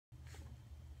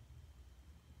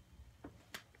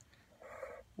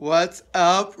What's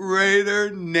up, Raider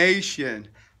Nation?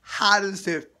 How does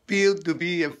it feel to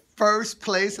be in first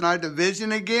place in our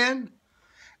division again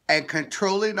and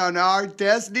controlling on our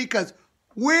destiny? Because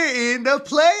we're in the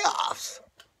playoffs.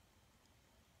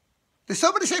 Did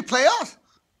somebody say playoffs?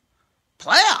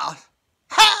 Playoffs?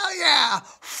 Hell yeah!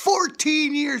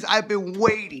 14 years I've been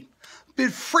waiting. Been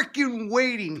freaking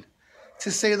waiting to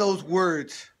say those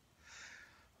words.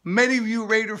 Many of you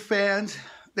Raider fans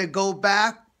that go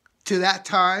back to that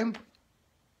time,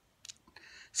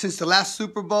 since the last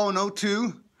Super Bowl in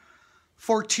 2002,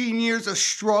 14 years of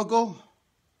struggle,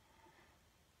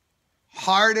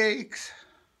 heartaches,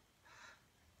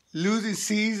 losing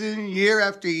season year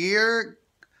after year,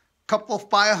 couple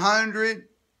 500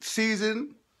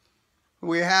 season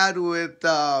we had with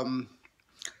Tom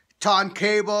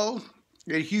Cable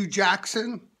and Hugh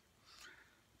Jackson.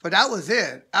 But that was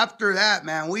it. After that,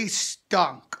 man, we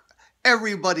stunk.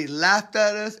 Everybody laughed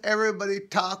at us. Everybody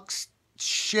talks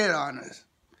shit on us.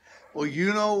 Well,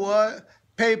 you know what?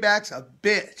 Payback's a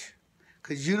bitch.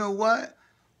 Because you know what?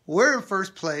 We're in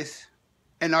first place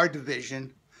in our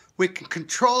division. We can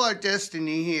control our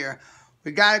destiny here.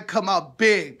 We got to come out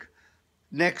big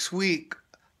next week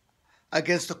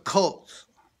against the Colts.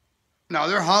 Now,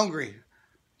 they're hungry.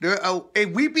 If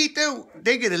we beat them,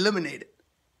 they get eliminated.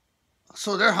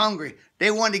 So they're hungry. They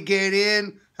want to get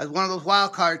in as one of those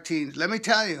wild card teams. Let me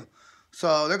tell you.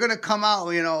 So they're going to come out,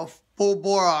 full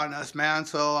bore on us, man.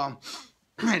 So,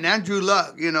 and Andrew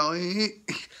Luck, he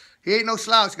ain't no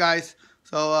slouch, guys.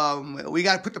 So we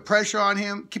got to put the pressure on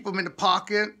him, keep him in the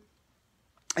pocket,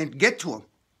 and get to him.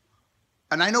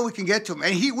 And I know we can get to him.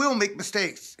 And he will make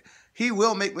mistakes. He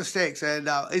will make mistakes. And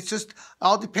it's just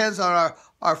all depends on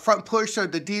our front push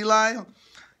of the D-line.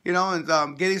 And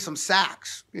getting some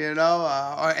sacks, and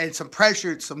some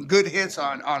pressure, some good hits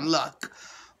on Luck.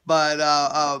 But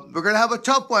we're going to have a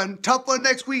tough one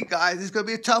next week, guys. It's going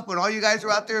to be a tough one. All you guys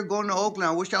are out there going to Oakland.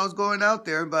 I wish I was going out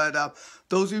there. But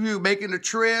those of you making the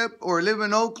trip or live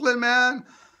in Oakland, man,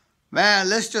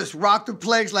 let's just rock the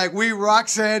place like we rock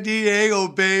San Diego,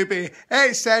 baby.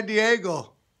 Hey, San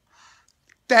Diego,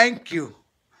 thank you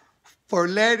for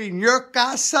letting your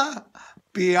casa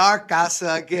be our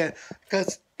casa again.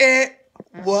 Because it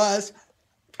was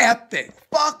epic.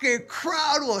 Fucking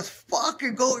crowd was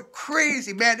fucking going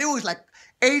crazy, man. It was like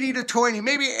 80-20,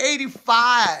 maybe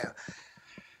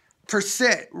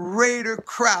 85% Raider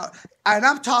crowd. And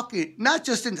I'm talking not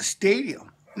just in the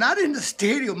stadium. Not in the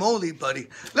stadium only, buddy.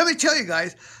 Let me tell you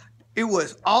guys, it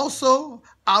was also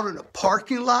out in the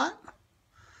parking lot.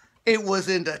 It was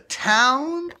in the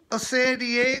town of San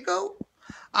Diego.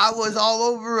 I was all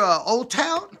over Old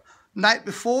Town night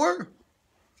before.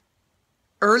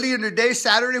 Early in the day,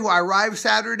 Saturday, I arrived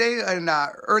Saturday in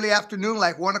early afternoon,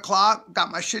 like 1 o'clock, got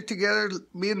my shit together,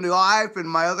 me and the wife and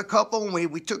my other couple,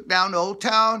 and we took down to Old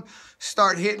Town,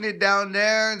 start hitting it down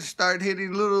there, and start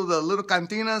hitting the little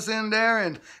cantinas in there,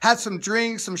 and had some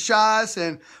drinks, some shots,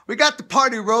 and we got the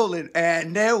party rolling,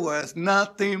 and there was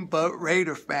nothing but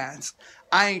Raider fans.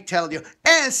 I ain't telling you.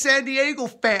 And San Diego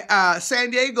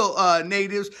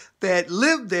natives that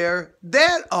live there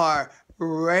that are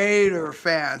Raider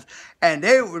fans. And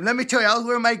let me tell you, I was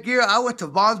wearing my gear. I went to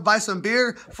Vaughn's, buy some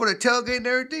beer for the tailgate and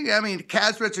everything. I mean, the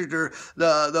Cass Richards,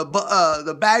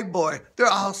 the bag boy, they're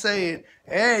all saying,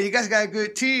 hey, you guys got a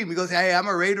good team. He goes, hey, I'm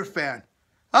a Raider fan.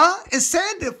 Huh? In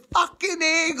San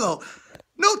Diego.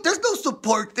 No, there's no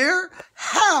support there.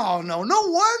 Hell no. No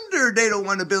wonder they don't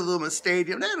want to build them a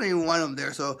stadium. They don't even want them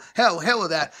there. So hell with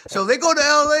that. So they go to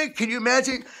LA. Can you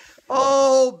imagine?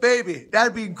 Oh, baby,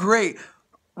 that'd be great.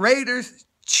 Raiders,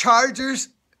 Chargers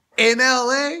in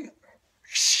LA.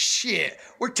 Shit,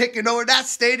 we're taking over that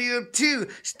stadium too.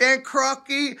 Stan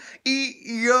Kroenke, eat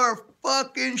your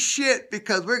fucking shit,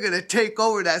 because we're going to take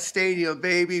over that stadium,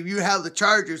 baby. If you have the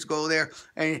Chargers go there.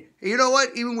 And you know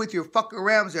what? Even with your fucking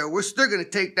Rams there, we're still going to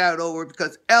take that over,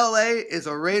 because LA is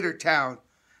a Raider town.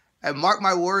 And mark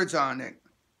my words on it.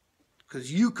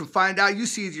 Because you can find out, you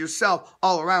see it yourself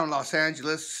all around Los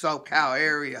Angeles, SoCal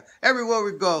area. Everywhere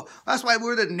we go. That's why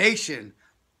we're the nation.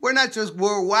 We're not just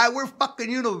worldwide, we're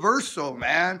fucking universal,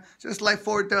 man. Just like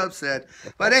Fort Dub said.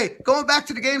 But hey, going back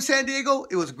to the game, San Diego,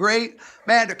 it was great.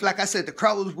 Man, like I said, the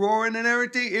crowd was roaring and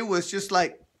everything. It was just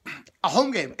like a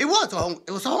home game. It was a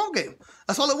home game.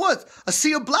 That's all it was. A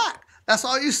sea of black. That's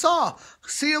all you saw.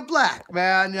 Sea of black,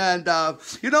 man. And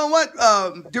you know what?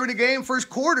 During the game, first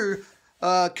quarter,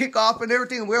 kickoff and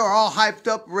everything, we were all hyped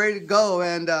up, ready to go.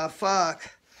 And fuck.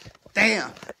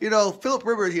 Damn, Philip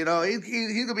Rivers, he's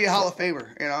going to be a Hall of Famer,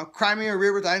 Crimea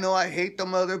Rivers, I know I hate the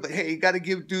mother, but hey, you got to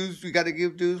give dues,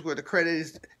 where the credit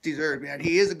is deserved, man.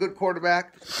 He is a good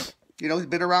quarterback. You know, he's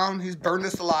been around. He's burned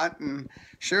us a lot. And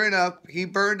sure enough, he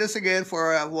burned us again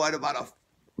for, about a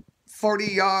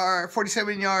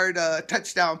 47-yard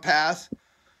touchdown pass.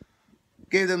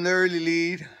 Gave them the early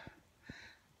lead.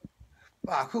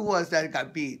 Who was that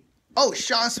got beat? Oh,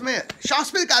 Sean Smith. Sean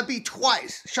Smith got beat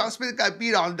twice. Sean Smith got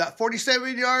beat on that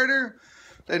 47-yarder.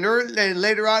 Then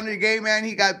later on in the game, man,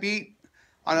 he got beat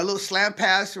on a little slant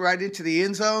pass right into the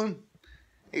end zone.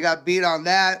 He got beat on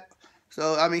that.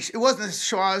 So, I mean, it wasn't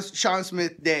Sean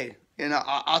Smith day. You know,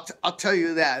 I'll tell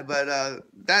you that. But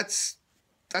that's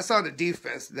on the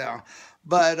defense now.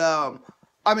 But,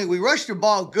 I mean, we rushed the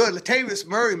ball good. Latavius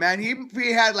Murray, man,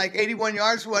 he had like 81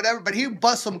 yards or whatever, but he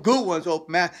bust some good ones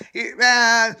open, man.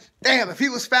 Damn, if he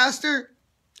was faster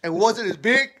and wasn't as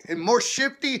big and more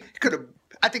shifty,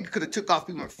 I think he could have took off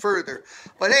even further.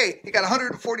 But hey, he got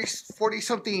 140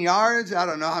 something yards. I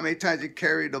don't know how many times he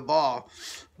carried the ball,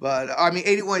 but I mean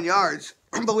 81 yards.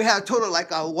 But we had a total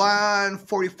like a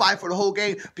 145 for the whole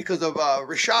game because of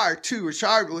Richard too.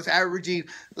 Richard was averaging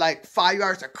like 5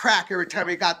 yards a crack every time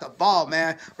he got the ball,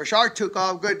 man. Richard took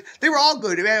off good. They were all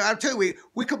good, man. I'm telling you,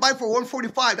 we combined for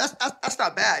 145. That's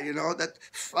not bad, you know.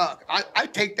 Fuck. I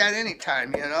take that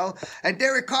anytime, you know. And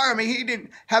Derek Carr, I mean, he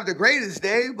didn't have the greatest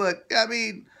day, but I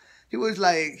mean,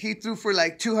 he threw for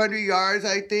like 200 yards,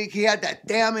 I think. He had that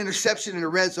damn interception in the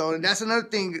red zone. And that's another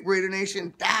thing, Raider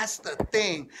Nation. That's the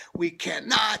thing we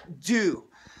cannot do.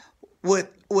 With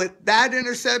that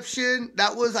interception,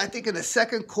 that was, I think, in the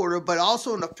second quarter, but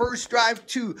also in the first drive,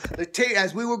 too.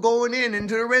 As we were going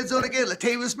into the red zone again,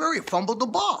 Latavius Murray fumbled the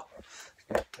ball.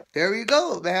 There you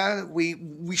go, man. We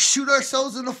shoot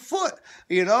ourselves in the foot,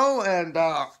 you know, and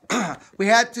we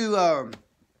had to...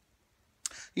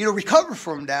 recover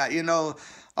from that,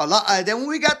 a lot. Then when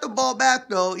we got the ball back,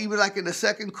 though, even like in the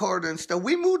second quarter and stuff,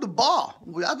 we moved the ball.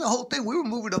 That's the whole thing. We were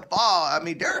moving the ball. I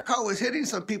mean, Derek Carr was hitting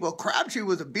some people. Crabtree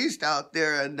was a beast out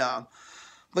there. And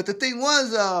but the thing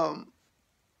was,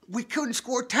 we couldn't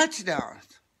score touchdowns.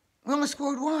 We only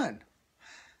scored one.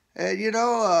 And,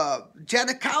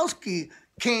 Janikowski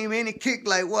came in and kicked,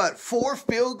 4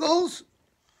 field goals?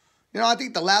 I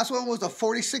think the last one was a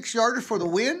 46-yarder for the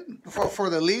win, for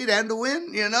the lead and the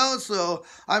win, So,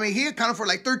 I mean, he accounted for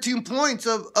 13 points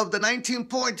of the 19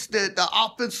 points that the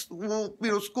offense,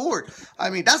 scored. I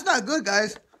mean, that's not good,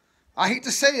 guys. I hate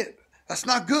to say it. That's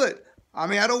not good. I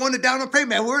mean, I don't want to down and pray,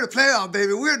 man. We're in the playoff,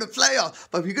 baby. We're in the playoff.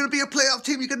 But if you're going to be a playoff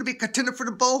team, you're going to be a contender for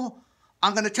the bowl,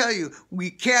 I'm going to tell you,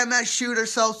 we cannot shoot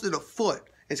ourselves in the foot.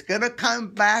 It's going to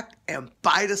come back and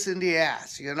bite us in the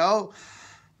ass,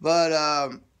 But,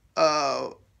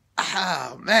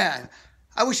 man,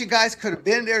 I wish you guys could have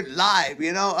been there live,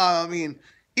 I mean,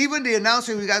 even the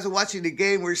announcer, you guys are watching the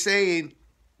game, were saying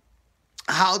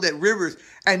how that Rivers,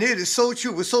 and it is so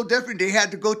true, was so different, they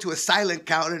had to go to a silent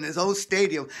count in his own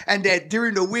stadium, and that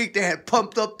during the week they had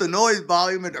pumped up the noise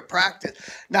volume in the practice.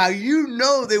 Now,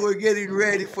 they were getting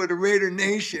ready for the Raider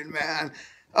Nation, man.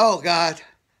 Oh, God.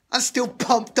 I'm still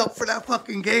pumped up for that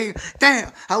fucking game.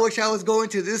 Damn, I wish I was going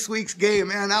to this week's game,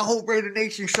 man. I hope Raider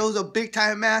Nation shows up big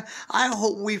time, man. I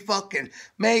hope we fucking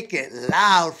make it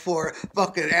loud for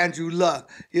fucking Andrew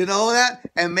Luck. You know that?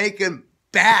 And make him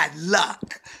bad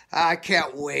luck. I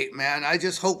can't wait, man. I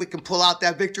just hope we can pull out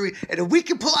that victory. And if we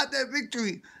can pull out that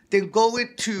victory, then go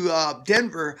into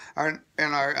Denver in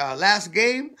our last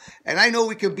game. And I know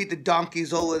we can beat the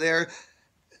Donkeys over there.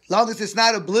 As long as it's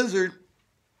not a blizzard.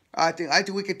 I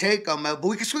think we can take them, but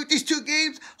we can sweep these 2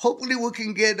 games. Hopefully, we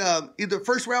can get either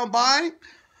first round bye,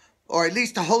 or at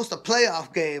least to host a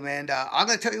playoff game. And I'm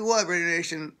gonna tell you what, Raider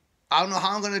Nation, I don't know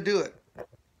how I'm gonna do it,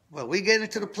 but we get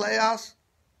into the playoffs.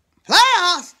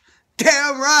 Playoffs,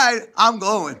 damn right, I'm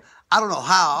going. I don't know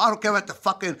how. I don't care about the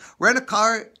fucking rent a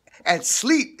car and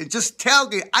sleep and just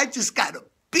tailgate. I just gotta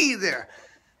be there,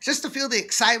 just to feel the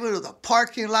excitement of the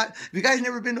parking lot. Have you guys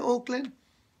never been to Oakland?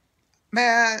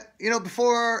 Man,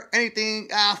 before anything,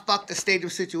 fuck the stadium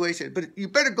situation. But you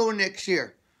better go next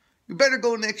year. You better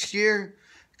go next year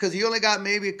because you only got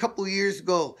maybe a couple years to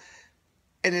go.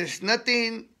 And there's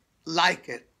nothing like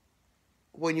it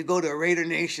when you go to a Raider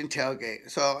Nation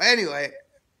tailgate. So anyway,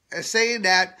 saying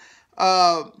that,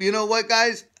 you know what,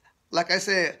 guys? Like I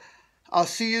said, I'll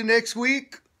see you next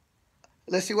week.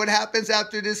 Let's see what happens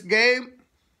after this game.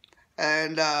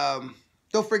 And...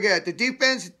 don't forget, the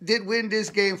defense did win this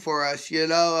game for us,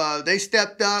 They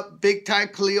stepped up big time.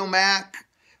 Khalil Mack,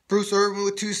 Bruce Irvin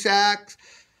with 2 sacks,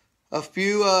 a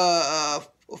few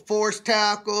forced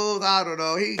tackles. I don't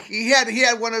know. He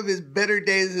had one of his better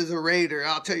days as a Raider,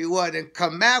 I'll tell you what. And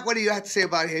Mack, what do you have to say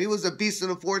about him? He was a beast in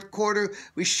the fourth quarter.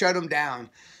 We shut him down.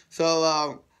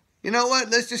 So, you know what?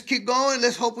 Let's just keep going.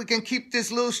 Let's hope we can keep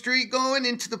this little streak going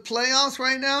into the playoffs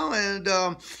right now. And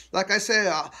like I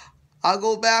said, I'll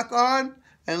go back on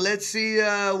and let's see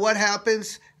what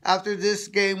happens after this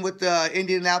game with the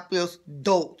Indianapolis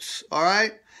Dolts. All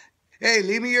right? Hey,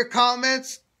 leave me your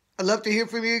comments. I'd love to hear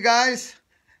from you guys.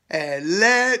 And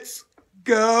let's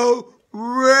go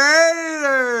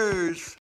Raiders!